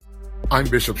I'm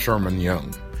Bishop Sherman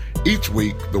Young. Each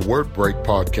week, the Word Break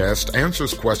podcast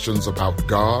answers questions about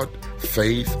God,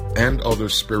 faith, and other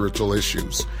spiritual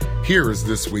issues. Here is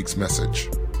this week's message.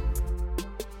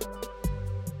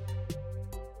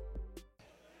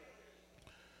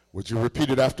 Would you repeat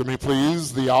it after me,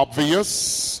 please? The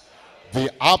obvious,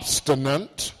 the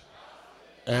obstinate,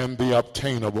 and the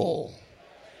obtainable.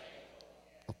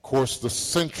 Of course, the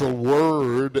central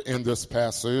word in this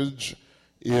passage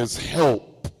is help.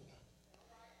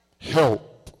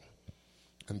 Help.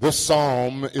 And this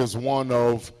psalm is one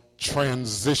of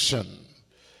transition.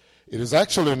 It is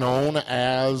actually known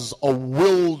as a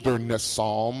wilderness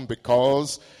psalm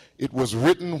because it was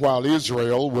written while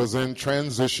Israel was in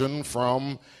transition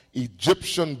from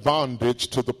Egyptian bondage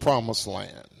to the promised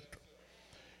land.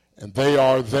 And they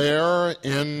are there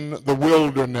in the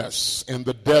wilderness, in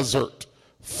the desert,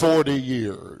 40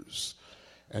 years.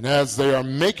 And as they are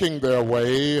making their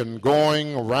way and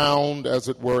going around, as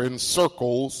it were, in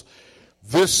circles,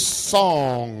 this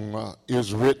song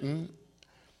is written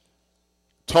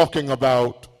talking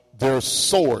about their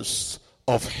source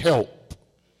of help.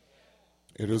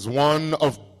 It is one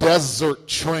of desert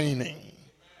training.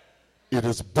 It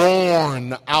is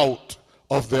born out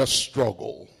of their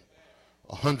struggle.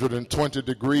 120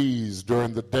 degrees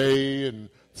during the day and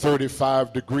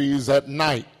 35 degrees at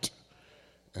night.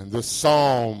 And this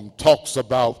psalm talks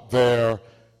about their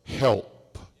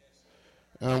help.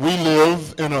 And we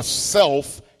live in a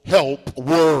self-help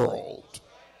world.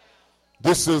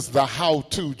 This is the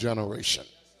how-to generation.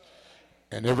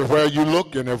 And everywhere you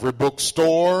look, in every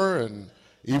bookstore and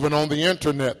even on the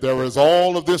internet, there is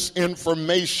all of this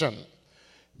information,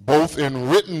 both in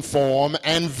written form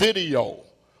and video,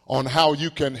 on how you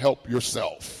can help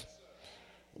yourself.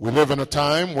 We live in a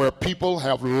time where people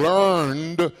have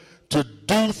learned to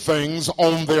do things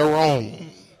on their own.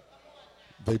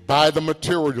 They buy the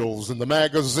materials in the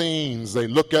magazines, they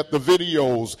look at the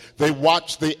videos, they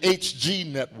watch the HG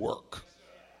network.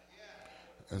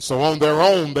 And so on their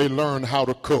own, they learn how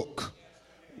to cook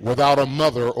without a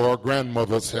mother or a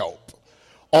grandmother's help.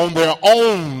 On their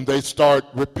own, they start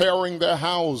repairing their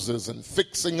houses and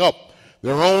fixing up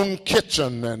their own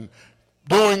kitchen and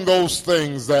doing those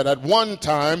things that at one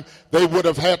time they would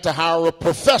have had to hire a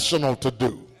professional to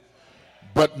do.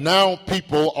 But now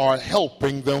people are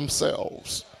helping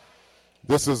themselves.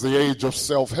 This is the age of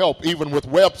self-help, even with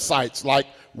websites like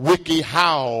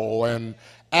WikiHow and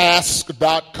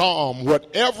Ask.com.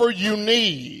 Whatever you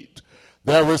need,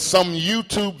 there is some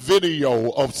YouTube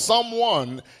video of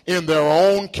someone in their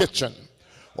own kitchen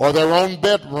or their own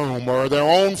bedroom or their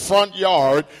own front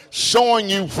yard showing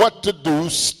you what to do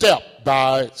step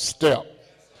by step.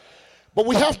 But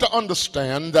we have to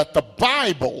understand that the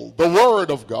Bible, the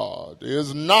Word of God,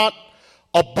 is not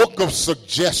a book of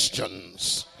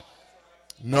suggestions.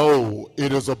 No,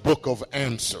 it is a book of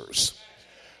answers.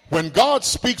 When God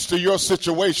speaks to your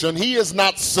situation, He is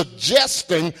not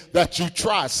suggesting that you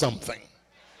try something.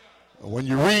 When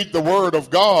you read the Word of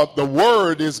God, the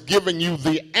Word is giving you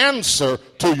the answer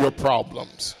to your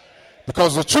problems.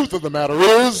 Because the truth of the matter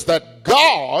is that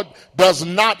God does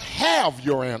not have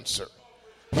your answer.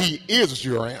 He is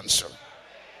your answer.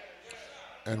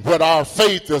 And what our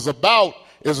faith is about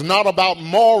is not about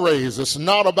mores. It's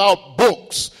not about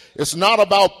books. It's not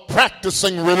about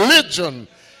practicing religion.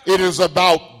 It is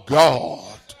about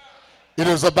God. It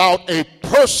is about a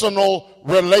personal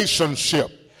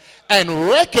relationship and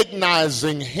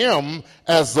recognizing Him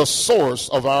as the source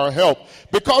of our help.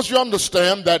 Because you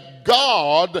understand that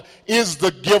God is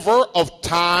the giver of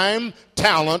time,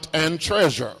 talent, and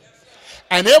treasure.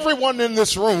 And everyone in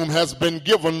this room has been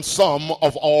given some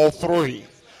of all three.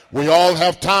 We all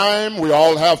have time, we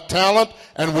all have talent,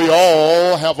 and we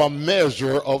all have a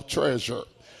measure of treasure.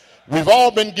 We've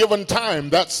all been given time.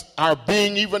 That's our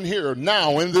being even here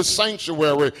now in this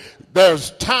sanctuary.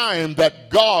 There's time that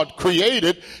God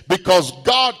created because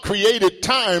God created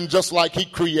time just like He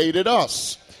created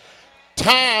us.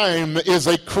 Time is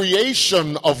a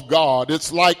creation of God.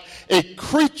 It's like a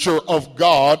creature of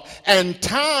God, and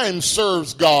time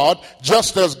serves God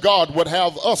just as God would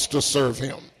have us to serve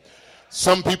Him.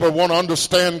 Some people want to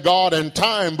understand God and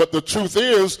time, but the truth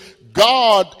is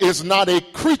God is not a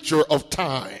creature of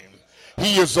time.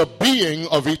 He is a being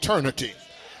of eternity.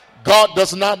 God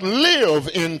does not live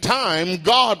in time.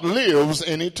 God lives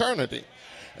in eternity.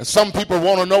 And some people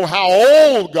want to know how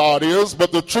old God is,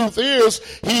 but the truth is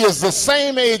He is the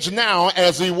same age now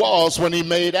as He was when He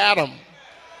made Adam.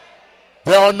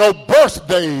 There are no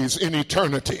birthdays in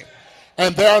eternity,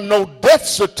 and there are no death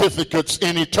certificates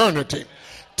in eternity.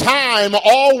 Time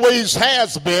always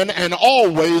has been and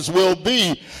always will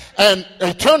be. And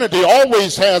eternity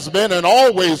always has been and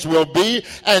always will be,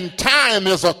 and time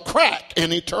is a crack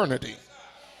in eternity.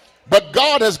 But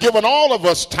God has given all of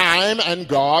us time, and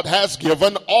God has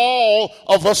given all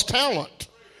of us talent.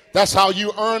 That's how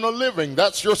you earn a living.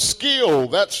 That's your skill.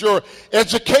 That's your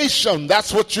education.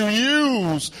 That's what you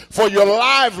use for your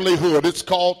livelihood. It's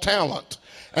called talent.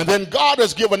 And then God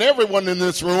has given everyone in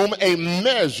this room a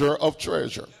measure of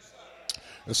treasure.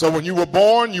 And so when you were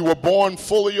born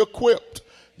fully equipped.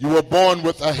 You were born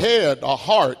with a head, a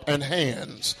heart, and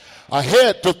hands. A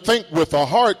head to think with, a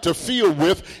heart to feel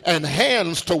with, and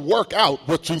hands to work out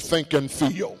what you think and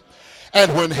feel.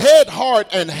 And when head, heart,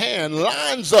 and hand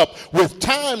lines up with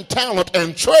time, talent,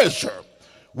 and treasure,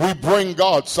 we bring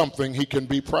God something he can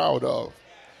be proud of.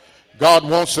 God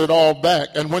wants it all back.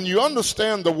 And when you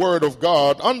understand the word of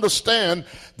God, understand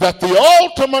that the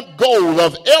ultimate goal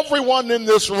of everyone in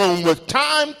this room with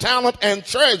time, talent, and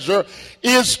treasure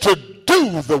is to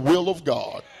do the will of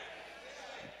God.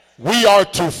 We are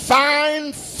to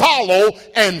find, follow,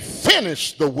 and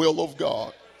finish the will of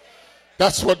God.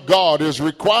 That's what God is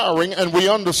requiring, and we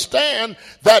understand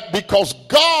that because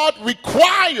God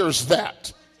requires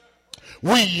that.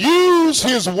 We use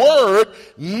his word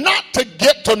not to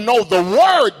get to know the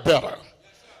word better,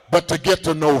 but to get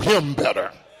to know him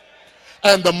better.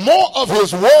 And the more of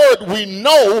his word we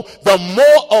know, the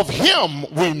more of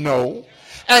him we know.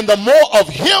 And the more of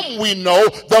him we know,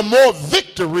 the more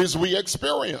victories we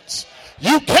experience.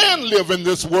 You can live in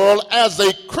this world as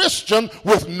a Christian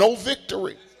with no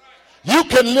victory. You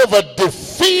can live a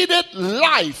defeated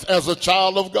life as a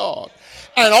child of God.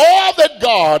 And all that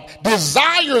God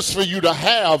desires for you to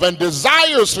have and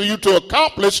desires for you to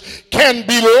accomplish can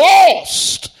be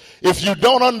lost if you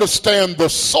don't understand the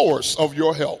source of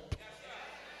your help.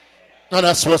 And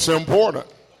that's what's important.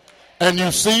 And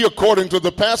you see, according to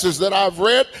the passage that I've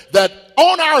read, that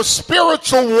on our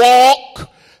spiritual walk,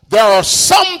 there are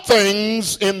some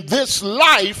things in this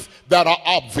life that are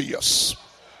obvious.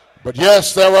 But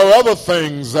yes, there are other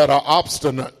things that are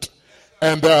obstinate.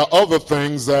 And there are other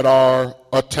things that are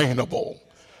attainable.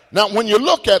 Now, when you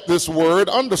look at this word,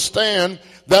 understand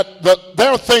that there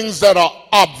are things that are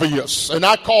obvious. And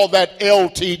I call that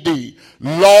LTD.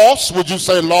 Loss, would you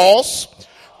say loss?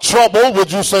 Trouble,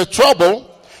 would you say trouble?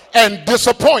 And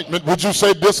disappointment, would you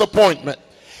say disappointment?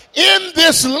 In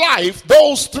this life,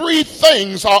 those three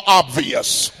things are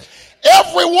obvious.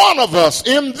 Every one of us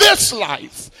in this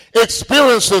life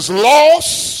experiences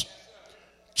loss,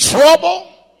 trouble,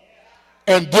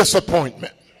 and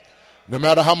disappointment. No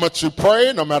matter how much you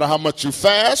pray, no matter how much you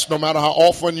fast, no matter how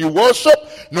often you worship,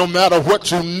 no matter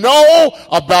what you know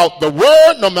about the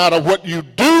word, no matter what you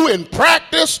do in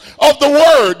practice of the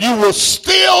word, you will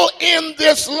still in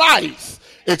this life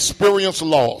experience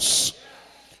loss.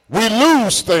 We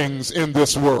lose things in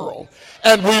this world,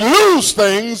 and we lose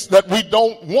things that we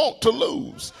don't want to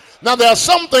lose. Now, there are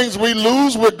some things we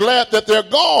lose, we're glad that they're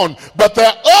gone. But there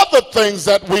are other things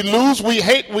that we lose, we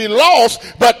hate, we lost.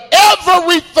 But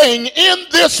everything in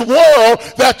this world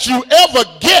that you ever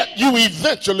get, you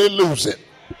eventually lose it.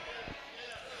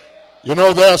 You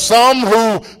know, there are some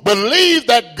who believe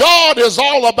that God is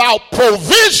all about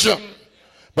provision.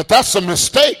 But that's a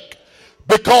mistake.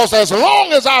 Because as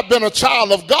long as I've been a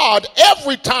child of God,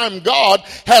 every time God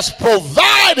has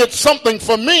provided something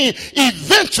for me,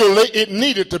 eventually it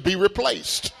needed to be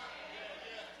replaced.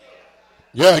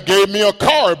 Yeah, he gave me a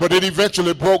car, but it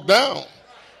eventually broke down.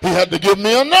 He had to give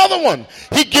me another one.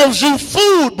 He gives you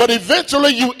food, but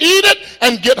eventually you eat it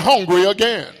and get hungry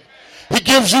again. He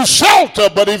gives you shelter,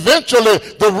 but eventually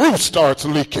the roof starts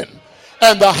leaking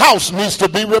and the house needs to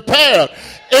be repaired.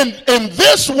 In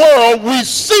this world, we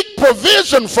seek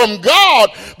provision from God,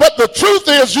 but the truth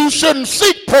is you shouldn't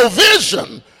seek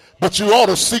provision, but you ought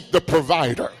to seek the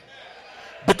provider.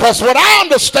 Because what I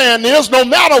understand is no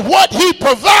matter what he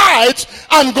provides,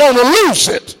 I'm going to lose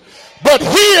it. But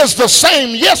he is the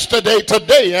same yesterday,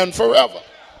 today, and forever.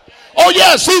 Oh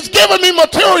yes, he's given me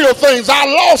material things. I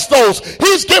lost those.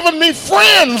 He's given me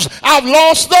friends. I've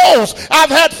lost those. I've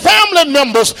had family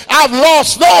members. I've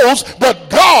lost those. But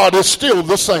God is still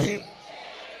the same.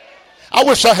 I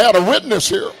wish I had a witness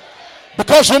here.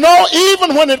 Because you know,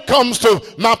 even when it comes to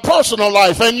my personal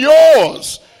life and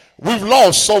yours, we've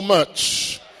lost so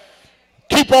much.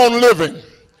 Keep on living.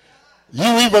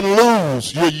 You even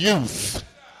lose your youth.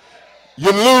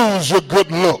 You lose your good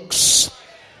looks.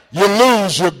 You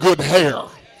lose your good hair.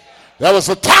 There was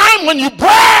a time when you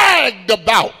bragged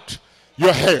about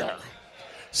your hair.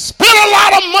 Spent a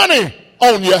lot of money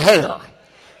on your hair.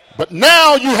 But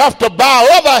now you have to buy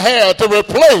other hair to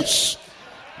replace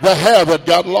the hair that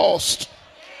got lost.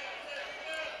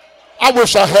 I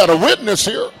wish I had a witness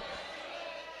here.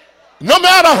 No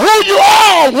matter who you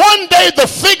are, one day the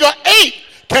figure 8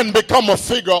 can become a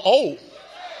figure 0.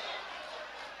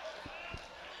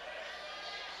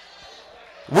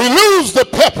 We lose the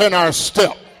pep in our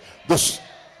step,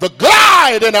 the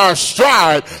glide in our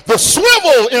stride, the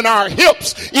swivel in our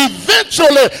hips.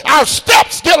 Eventually, our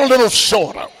steps get a little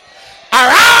shorter. Our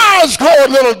eyes grow a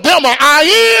little dimmer. Our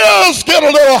ears get a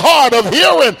little hard of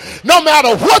hearing. No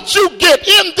matter what you get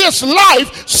in this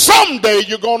life, someday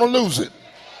you're going to lose it.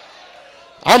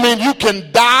 I mean, you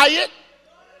can dye it,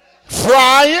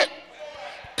 fry it,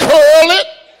 curl it,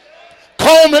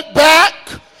 comb it back,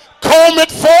 comb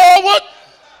it forward,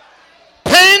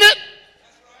 paint it,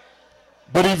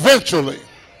 but eventually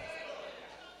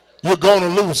you're going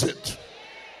to lose it.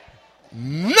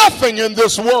 Nothing in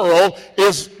this world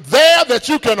is there that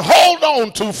you can hold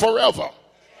on to forever.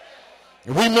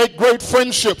 We make great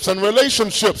friendships and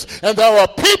relationships, and there are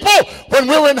people when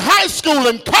we're in high school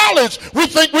and college we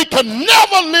think we can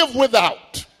never live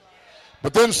without.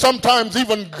 But then sometimes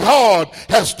even God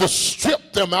has to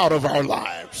strip them out of our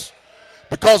lives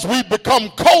because we become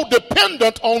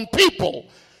codependent on people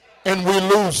and we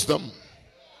lose them.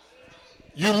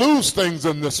 You lose things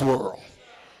in this world.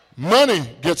 Money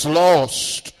gets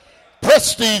lost.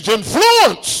 Prestige,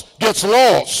 influence gets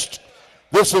lost.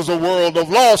 This is a world of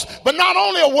loss. But not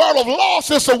only a world of loss,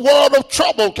 it's a world of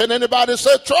trouble. Can anybody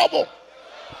say trouble?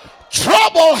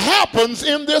 Trouble happens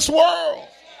in this world.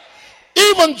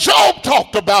 Even Job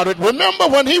talked about it. Remember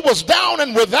when he was down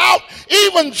and without?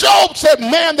 Even Job said,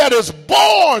 man that is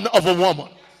born of a woman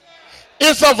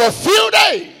is of a few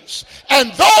days,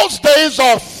 and those days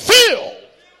are filled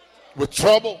with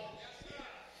trouble.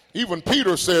 Even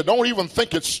Peter said, don't even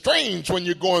think it's strange when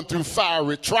you're going through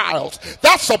fiery trials.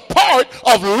 That's a part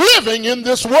of living in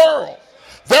this world.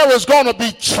 There is going to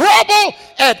be trouble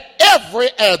at every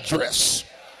address.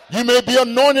 You may be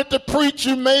anointed to preach.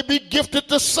 You may be gifted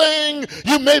to sing.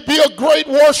 You may be a great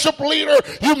worship leader.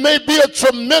 You may be a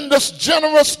tremendous,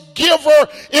 generous giver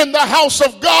in the house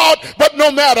of God. But no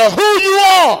matter who you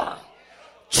are,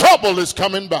 trouble is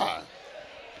coming by.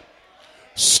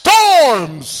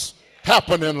 Storms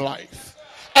happen in life.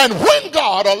 And when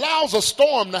God allows a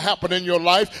storm to happen in your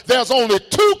life, there's only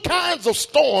two kinds of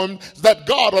storms that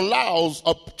God allows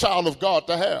a child of God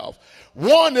to have.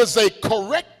 One is a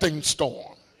correcting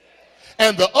storm,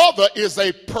 and the other is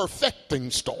a perfecting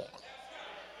storm.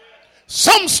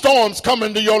 Some storms come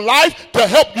into your life to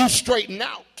help you straighten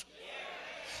out.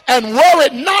 And were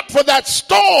it not for that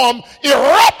storm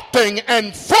erupting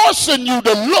and forcing you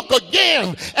to look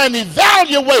again and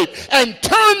evaluate and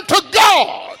turn to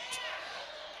God,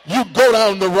 you go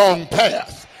down the wrong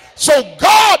path. So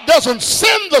God doesn't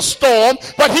send the storm,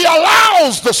 but he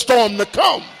allows the storm to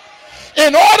come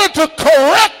in order to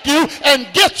correct you and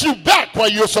get you back where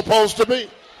you're supposed to be.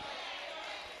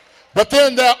 But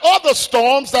then there are other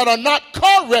storms that are not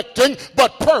correcting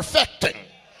but perfecting,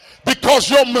 because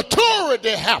your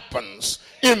maturity happens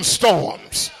in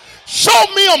storms. Show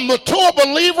me a mature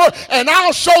believer and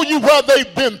I'll show you where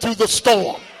they've been through the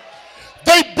storm.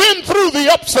 They've been through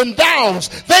the ups and downs.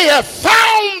 They have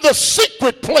found the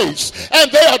secret place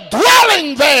and they are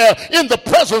dwelling there in the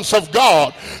presence of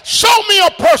God. Show me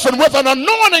a person with an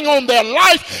anointing on their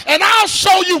life and I'll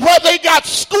show you where they got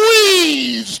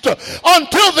squeezed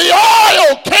until the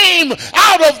oil came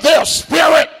out of their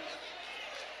spirit.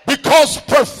 Because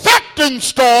perfecting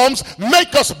storms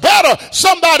make us better.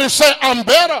 Somebody say, I'm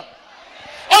better.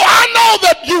 Oh, I know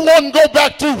that you want to go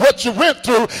back through what you went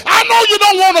through. I know you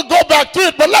don't want to go back through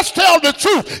it, but let's tell the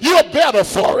truth. You're better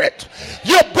for it.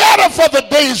 You're better for the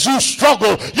days you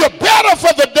struggled. You're better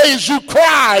for the days you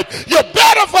cried. You're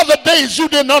better for the days you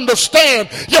didn't understand.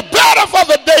 You're better for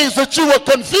the days that you were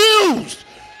confused.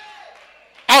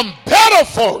 I'm better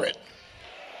for it.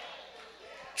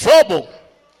 Trouble.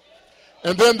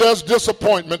 And then there's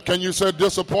disappointment. Can you say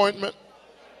disappointment?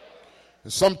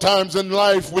 Sometimes in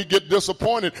life we get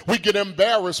disappointed. We get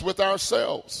embarrassed with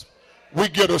ourselves. We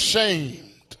get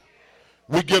ashamed.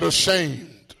 We get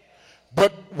ashamed.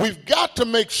 But we've got to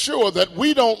make sure that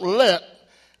we don't let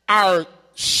our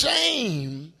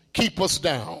shame keep us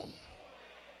down.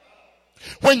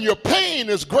 When your pain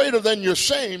is greater than your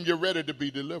shame, you're ready to be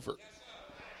delivered.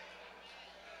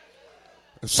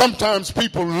 And sometimes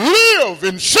people live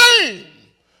in shame.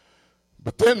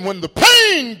 But then when the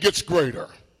pain gets greater,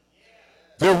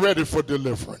 they're ready for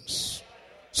deliverance.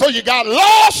 So you got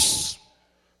loss,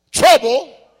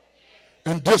 trouble,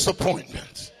 and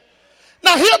disappointment.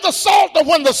 Now hear the Psalter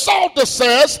when the Psalter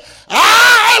says,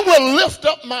 I will lift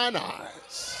up mine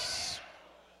eyes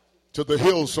to the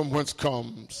hills from whence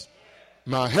comes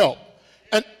my help.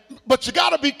 And But you got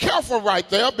to be careful right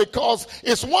there, because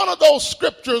it's one of those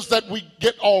scriptures that we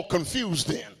get all confused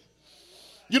in.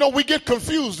 You know, we get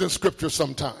confused in scripture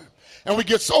sometimes. And we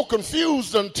get so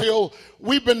confused until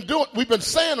we've been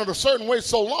saying it a certain way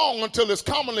so long until it's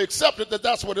commonly accepted that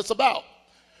that's what it's about.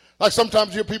 Like sometimes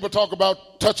you hear people talk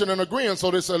about touching and agreeing,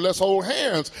 so they say, let's hold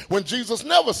hands, when Jesus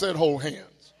never said hold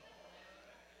hands.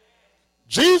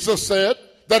 Jesus said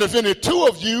that if any two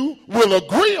of you will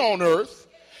agree on earth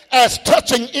as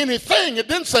touching anything, it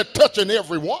didn't say touching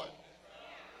everyone.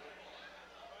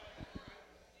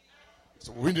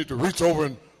 So we need to reach over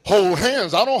and hold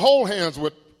hands. I don't hold hands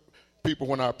with people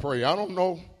when I pray. I don't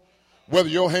know whether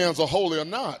your hands are holy or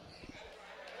not.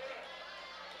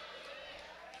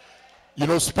 You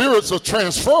know, spirits are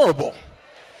transferable.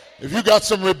 If you got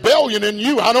some rebellion in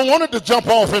you, I don't want it to jump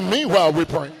off in me while we're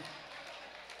praying.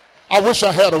 I wish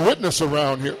I had a witness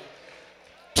around here.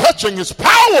 Touching is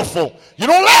powerful. You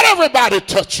don't let everybody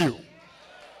touch you.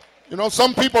 You know,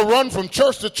 some people run from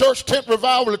church to church, tent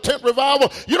revival to tent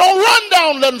revival. You don't run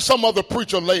down letting some other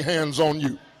preacher lay hands on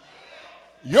you.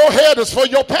 Your head is for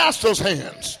your pastor's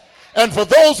hands and for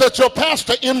those that your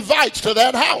pastor invites to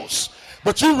that house.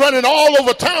 But you running all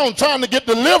over town trying to get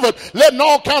delivered, letting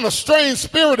all kind of strange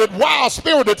spirited, wild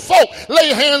spirited folk lay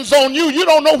hands on you. You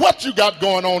don't know what you got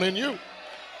going on in you.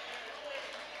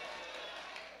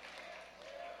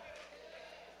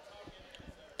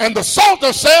 And the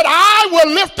Psalter said, I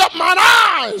will lift up mine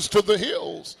eyes to the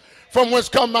hills from whence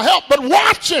come my help. But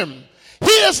watch him.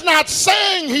 He is not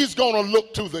saying he's going to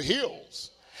look to the hills.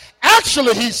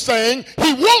 Actually, he's saying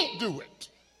he won't do it.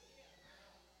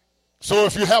 So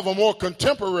if you have a more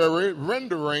contemporary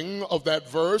rendering of that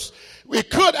verse,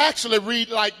 it could actually read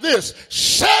like this: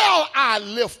 shall I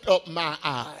lift up my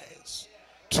eyes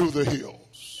to the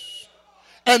hills?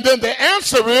 And then the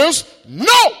answer is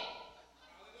no.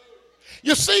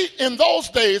 You see, in those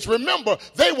days, remember,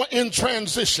 they were in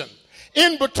transition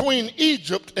in between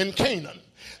Egypt and Canaan.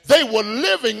 They were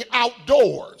living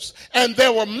outdoors, and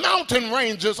there were mountain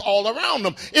ranges all around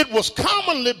them. It was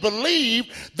commonly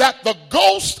believed that the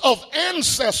ghosts of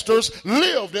ancestors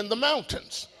lived in the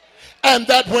mountains, and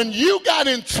that when you got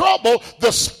in trouble,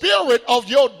 the spirit of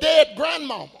your dead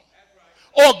grandmama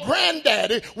or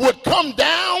granddaddy would come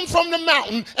down from the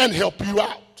mountain and help you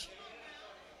out.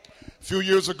 A few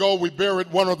years ago, we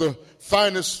buried one of the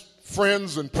finest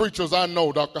friends and preachers I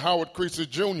know, Dr. Howard Creasy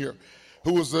Jr.,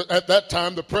 who was at that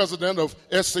time the president of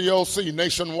SCLC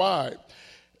nationwide.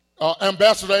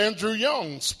 Ambassador Andrew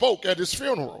Young spoke at his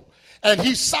funeral, and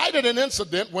he cited an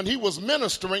incident when he was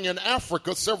ministering in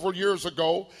Africa several years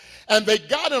ago, and they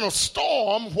got in a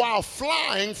storm while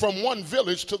flying from one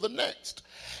village to the next.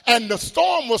 And the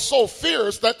storm was so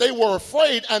fierce that they were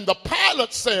afraid, and the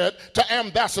pilot said to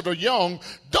Ambassador Young,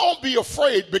 don't be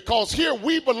afraid, because here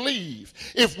we believe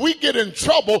if we get in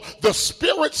trouble, the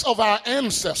spirits of our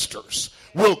ancestors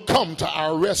will come to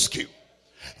our rescue.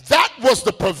 That was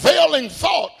the prevailing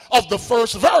thought of the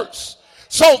first verse.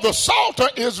 So the Psalter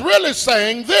is really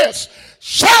saying this: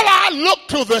 shall I look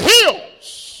to the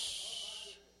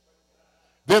hills?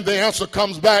 Then the answer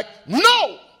comes back,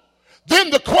 no.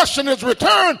 Then the question is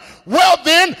returned, well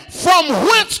then, from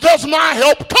whence does my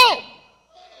help come?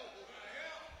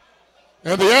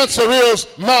 And the answer is,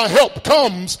 my help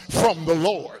comes from the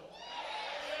Lord.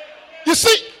 You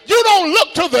see, you don't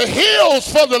look to the hills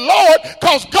for the Lord,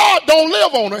 because God don't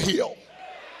live on a hill.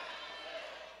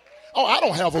 Oh, I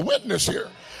don't have a witness here.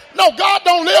 No, God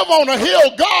don't live on a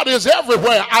hill. God is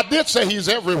everywhere. I did say he's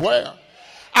everywhere.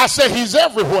 I said he's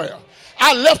everywhere.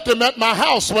 I left him at my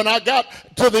house when I got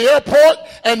to the airport,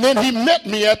 and then he met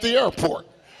me at the airport.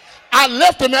 I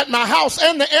left him at my house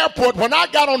and the airport. When I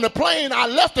got on the plane, I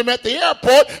left him at the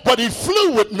airport, but he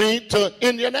flew with me to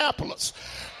Indianapolis.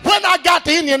 When I got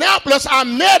to Indianapolis, I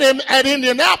met him at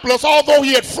Indianapolis, although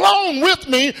he had flown with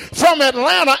me from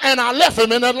Atlanta, and I left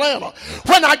him in Atlanta.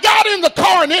 When I got in the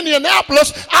car in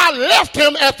Indianapolis, I left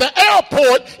him at the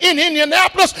airport in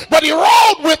Indianapolis, but he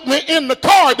rode with me in the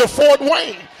car to Fort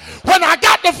Wayne. When I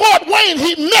got to Fort Wayne,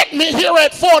 he met me here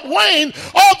at Fort Wayne,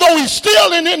 although he's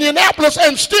still in Indianapolis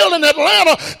and still in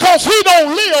Atlanta, because he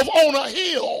don't live on a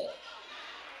hill.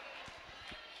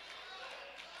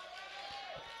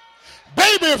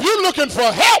 Baby, if you're looking for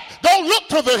help, don't look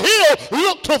to the hill,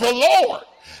 look to the Lord.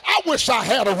 I wish I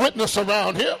had a witness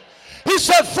around here. He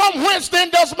said, from whence then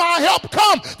does my help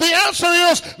come? The answer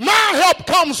is, my help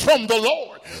comes from the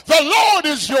Lord. The Lord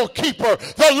is your keeper.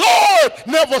 The Lord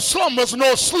never slumbers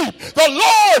nor sleep. The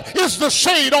Lord is the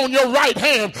shade on your right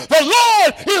hand. The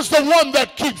Lord is the one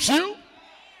that keeps you.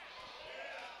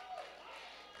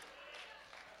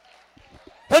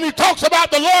 When he talks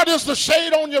about the Lord is the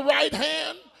shade on your right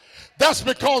hand, That's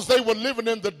because they were living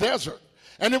in the desert.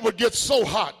 And it would get so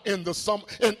hot in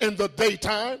the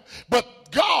daytime.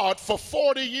 But God, for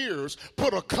 40 years,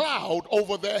 put a cloud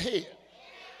over their head.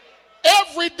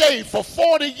 Every day for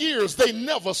 40 years, they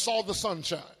never saw the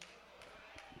sunshine.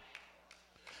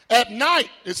 At night,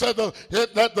 it said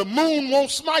that the moon won't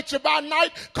smite you by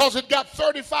night because it got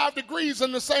 35 degrees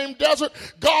in the same desert.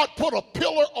 God put a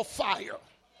pillar of fire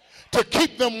to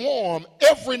keep them warm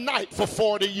every night for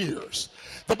 40 years.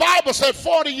 The Bible said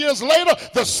 40 years later,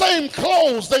 the same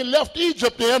clothes they left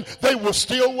Egypt in, they were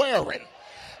still wearing.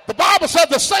 The Bible said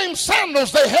the same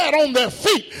sandals they had on their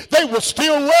feet, they were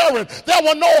still wearing. There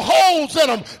were no holes in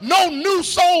them, no new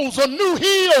soles or new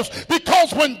heels,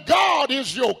 because when God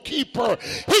is your keeper,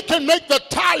 he can make the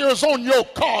tires on your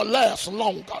car last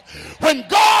longer. When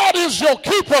God is your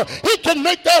keeper, he can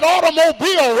make that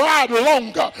automobile ride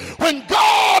longer. When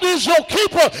God is your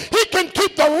keeper, he can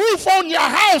keep the roof on your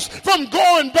house from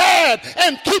going bad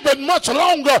and keep it much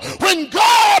longer. When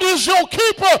God is your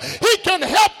keeper, he can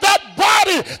help that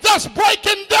body that's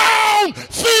breaking down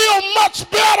feel much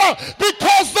better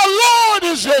because the Lord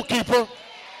is your keeper.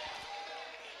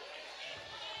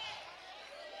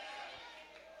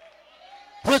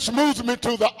 Which moves me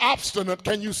to the obstinate.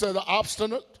 Can you say the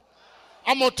obstinate?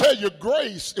 I'm going to tell you,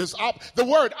 grace is, the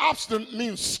word obstinate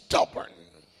means stubborn.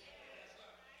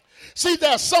 See,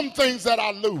 there's some things that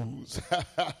I lose.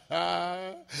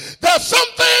 There's some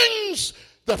things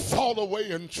that fall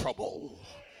away in trouble.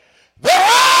 There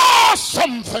are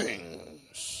some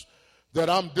things that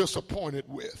I'm disappointed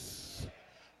with,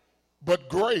 but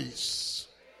grace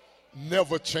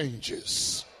never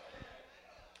changes.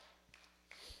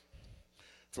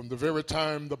 From the very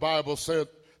time the Bible said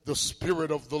the Spirit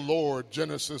of the Lord,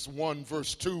 Genesis 1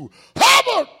 verse 2,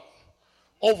 hovered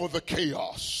over the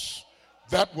chaos,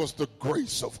 that was the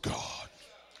grace of God.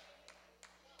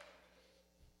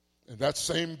 And that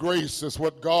same grace is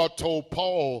what God told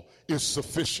Paul is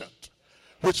sufficient,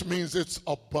 which means it's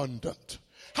abundant.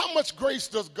 How much grace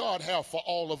does God have for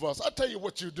all of us? I'll tell you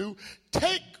what you do.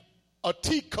 Take a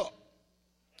teacup,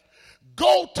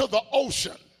 go to the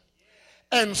ocean,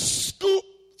 and scoop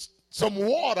some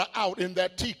water out in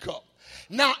that teacup.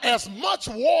 Now, as much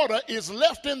water is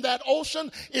left in that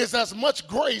ocean is as much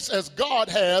grace as God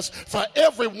has for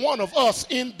every one of us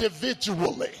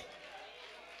individually.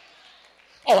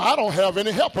 Oh, I don't have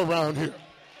any help around here.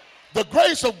 The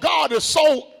grace of God is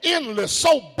so endless,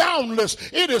 so boundless.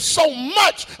 It is so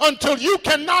much until you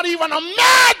cannot even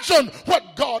imagine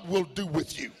what God will do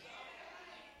with you.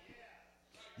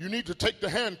 You need to take the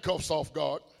handcuffs off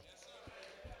God.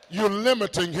 You're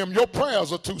limiting him. Your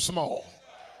prayers are too small.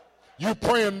 You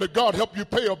praying that God help you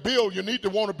pay a bill. You need to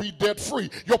want to be debt free.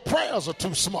 Your prayers are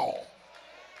too small.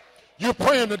 You're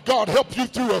praying that God help you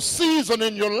through a season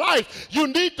in your life. You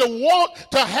need to want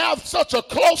to have such a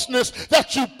closeness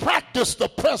that you practice the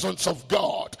presence of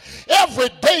God every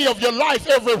day of your life,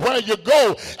 everywhere you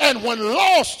go. And when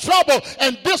loss, trouble,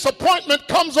 and disappointment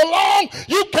comes along,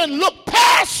 you can look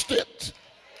past it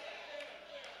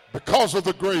because of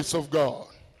the grace of God.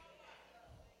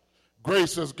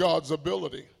 Grace is God's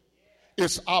ability.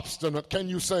 It's obstinate. Can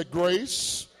you say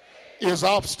grace is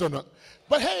obstinate?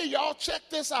 But hey, y'all, check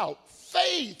this out.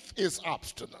 Faith is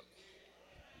obstinate.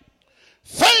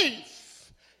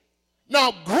 Faith.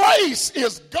 Now, grace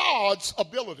is God's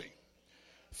ability.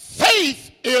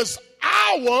 Faith is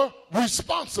our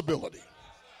responsibility.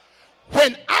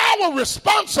 When our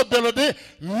responsibility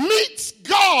meets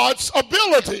God's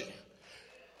ability,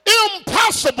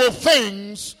 impossible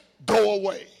things go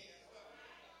away.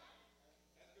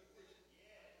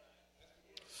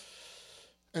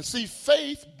 And see,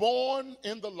 faith born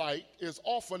in the light is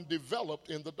often developed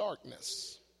in the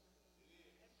darkness.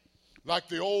 Like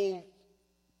the old,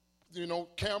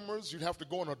 cameras, you'd have to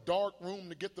go in a dark room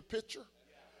to get the picture.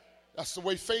 That's the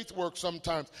way faith works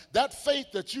sometimes. That faith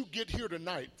that you get here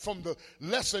tonight, from the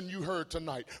lesson you heard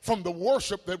tonight, from the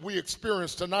worship that we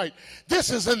experienced tonight, this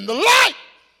is in the light.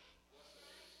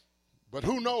 But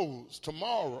who knows,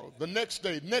 tomorrow, the next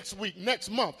day, next week,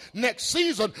 next month, next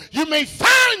season, you may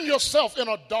find yourself in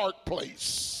a dark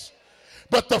place.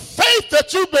 But the faith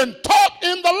that you've been taught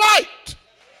in the light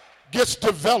gets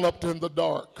developed in the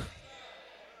dark.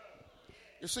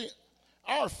 You see,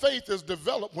 our faith is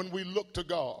developed when we look to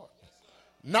God.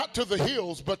 Not to the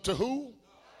hills, but to who?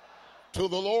 To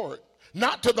the Lord.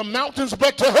 Not to the mountains,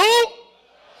 but to who?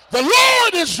 The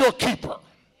Lord is your keeper.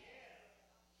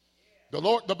 The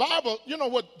Lord, the Bible, you know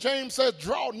what James says,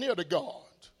 draw near to God,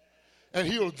 and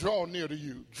he'll draw near to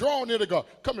you. Draw near to God.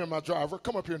 Come here, my driver.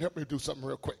 Come up here and help me do something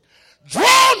real quick.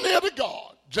 Draw near to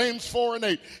God. James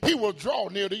 4:8. He will draw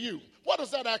near to you. What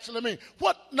does that actually mean?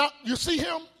 What now? You see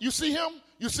him? You see him?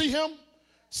 You see him?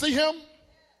 See him?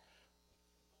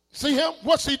 See him?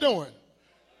 What's he doing?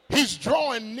 He's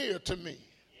drawing near to me.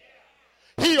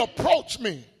 He approached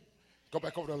me. Go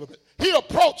back over there a little bit. He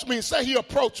approached me. Say he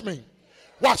approached me.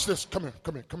 Watch this. Come here,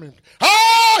 come here, come here.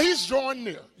 Oh, he's drawing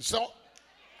near. So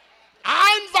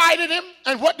I invited him,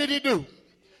 and what did he do?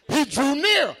 He drew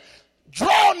near.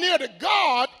 Draw near to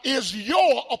God is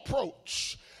your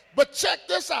approach. But check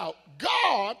this out.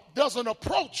 God doesn't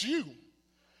approach you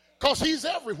because he's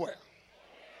everywhere.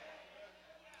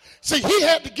 See, he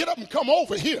had to get up and come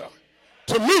over here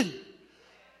to me.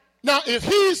 Now, if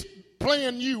he's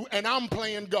playing you and I'm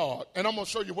playing God, and I'm going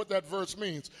to show you what that verse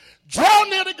means. Draw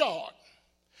near to God,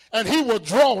 and he will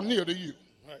draw near to you.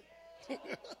 Right?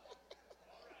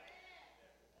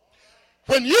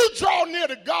 When you draw near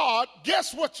to God,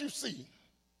 guess what you see?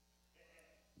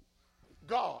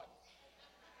 God.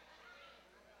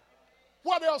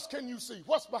 What else can you see?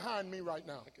 What's behind me right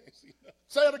now? I can't see nothing.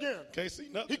 Say it again. Can't see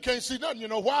nothing. He can't see nothing. You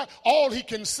know why? All he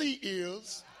can see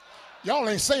is, y'all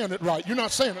ain't saying it right. You're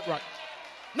not saying it right.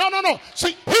 No.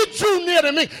 See, he drew near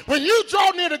to me. When you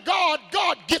draw near to God,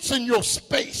 God gets in your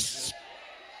space.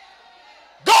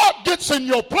 God gets in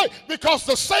your place, because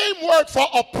the same word for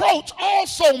approach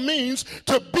also means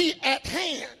to be at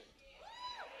hand.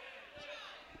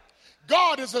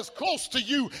 God is as close to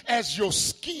you as your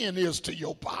skin is to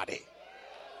your body.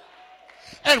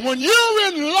 And when you're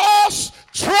in loss,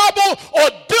 trouble, or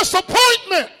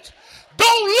disappointment,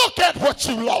 don't look at what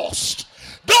you lost.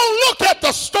 Don't look at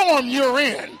the storm you're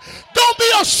in. Don't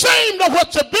be ashamed of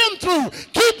what you've been through.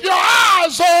 Keep your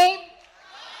eyes on.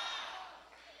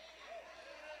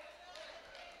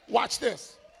 Watch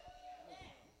this.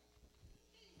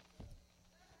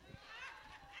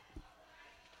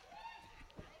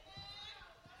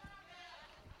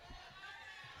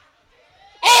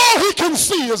 All he can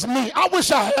see is me. I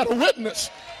wish I had a witness.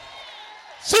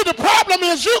 See, the problem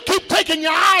is you keep taking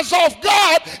your eyes off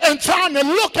God and trying to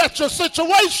look at your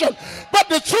situation. But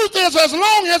the truth is, as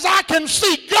long as I can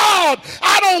see God,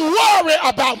 I don't worry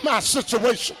about my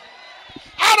situation.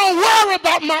 I don't worry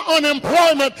about my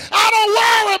unemployment. I don't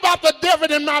worry about the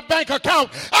debit in my bank account.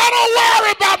 I don't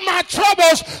worry about my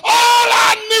troubles. All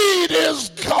I need is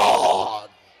God.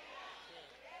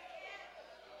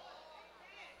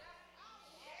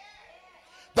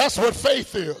 That's what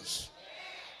faith is.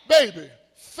 Baby,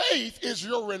 faith is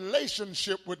your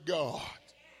relationship with God.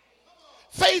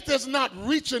 Faith is not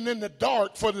reaching in the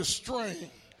dark for the string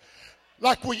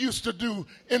like we used to do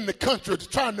in the country,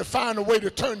 trying to find a way to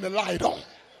turn the light on.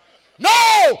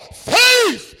 No,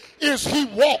 faith is he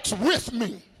walks with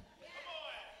me.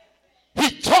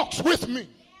 He talks with me.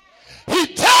 He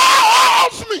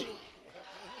tells me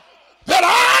that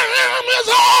I am his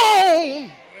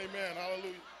own. Amen.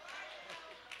 Hallelujah.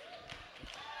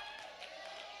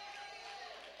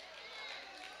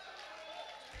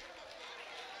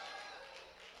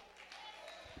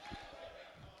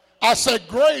 I said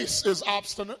grace is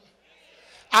obstinate.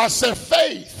 I said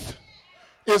faith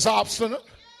is obstinate.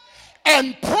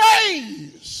 And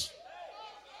praise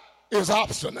is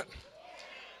obstinate.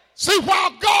 See, while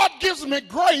God gives me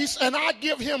grace and I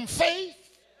give him faith,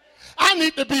 I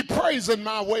need to be praising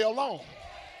my way along.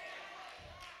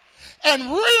 And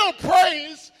real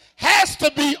praise has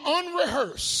to be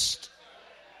unrehearsed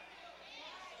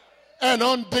and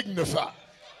undignified.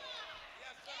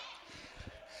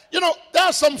 You know, there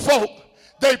are some folk,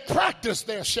 they practice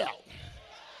their shout.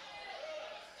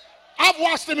 I've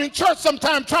watched them in church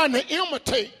sometime trying to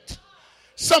imitate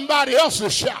somebody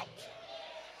else's shout.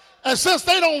 And since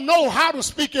they don't know how to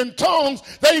speak in tongues,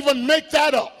 they even make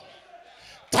that up.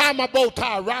 Tie my bow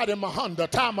tie, ride in my Honda.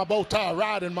 Tie my bow tie,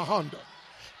 ride in my Honda.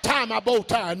 Tie my bow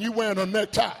tie and you wearing a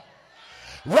necktie.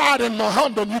 Ride in my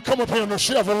Honda and you come up here in a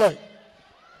Chevrolet.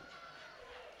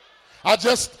 I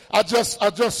just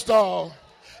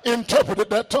interpreted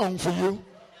that tongue for you.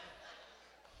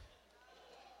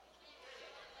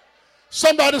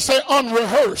 Somebody say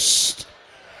unrehearsed.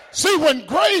 See, when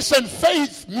grace and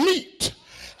faith meet,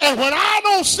 and when I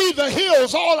don't see the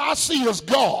hills, all I see is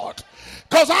God.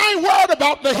 Because I ain't worried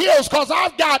about the hills, because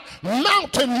I've got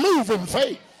mountain moving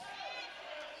faith.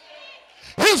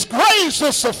 His grace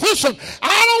is sufficient.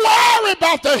 I don't worry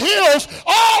about the hills.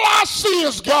 All I see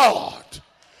is God.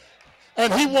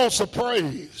 And he wants a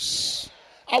praise.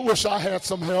 I wish I had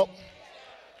some help.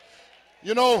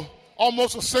 You know,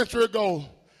 almost a century ago,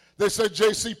 they said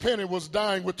J.C. Penney was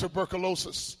dying with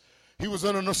tuberculosis. He was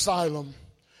in an asylum.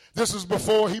 This is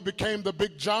before he became the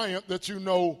big giant that you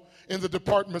know in the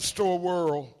department store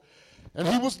world. And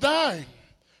he was dying.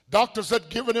 Doctors had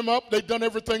given him up. They'd done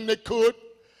everything they could.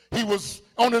 he was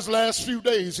on his last few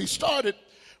days. He started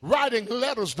writing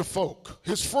letters to folk,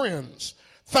 his friends,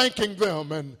 thanking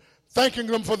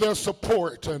them for their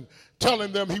support and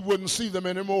telling them he wouldn't see them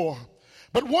anymore.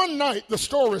 But one night, the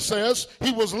story says,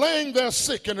 he was laying there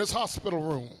sick in his hospital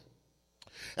room,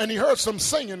 and he heard some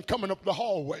singing coming up the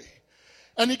hallway.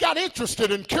 And he got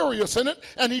interested and curious in it,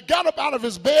 and he got up out of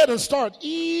his bed and started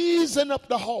easing up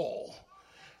the hall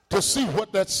to see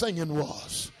what that singing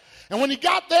was. And when he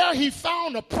got there, he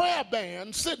found a prayer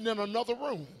band sitting in another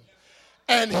room,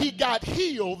 and he got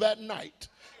healed that night.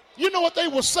 You know what they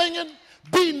were singing?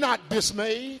 Be not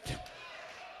dismayed.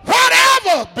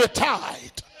 Whatever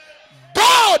betide,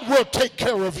 God will take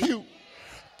care of you.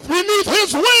 Beneath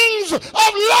his wings of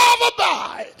love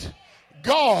abide.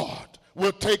 God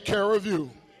will take care of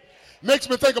you. Makes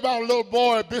me think about a little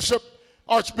boy,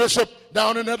 Archbishop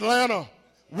down in Atlanta,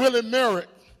 Willie Merrick.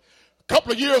 A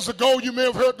couple of years ago, you may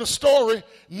have heard the story.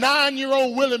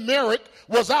 9-year-old Willie Merrick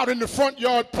was out in the front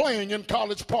yard playing in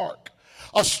College Park.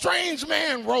 A strange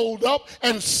man rolled up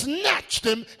and snatched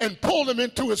him and pulled him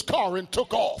into his car and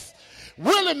took off.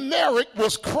 Willie Merrick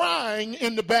was crying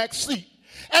in the back seat.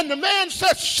 And the man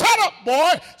said, "Shut up,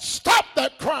 boy. Stop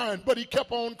that crying." But he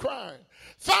kept on crying.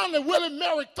 Finally, Willie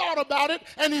Merrick thought about it,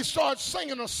 and he started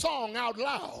singing a song out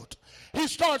loud. He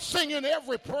started singing,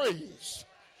 "Every praise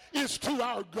is to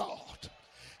our God.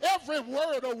 Every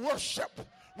word of worship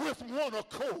with one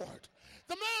accord."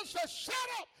 The man said, "Shut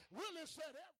up." Willie said,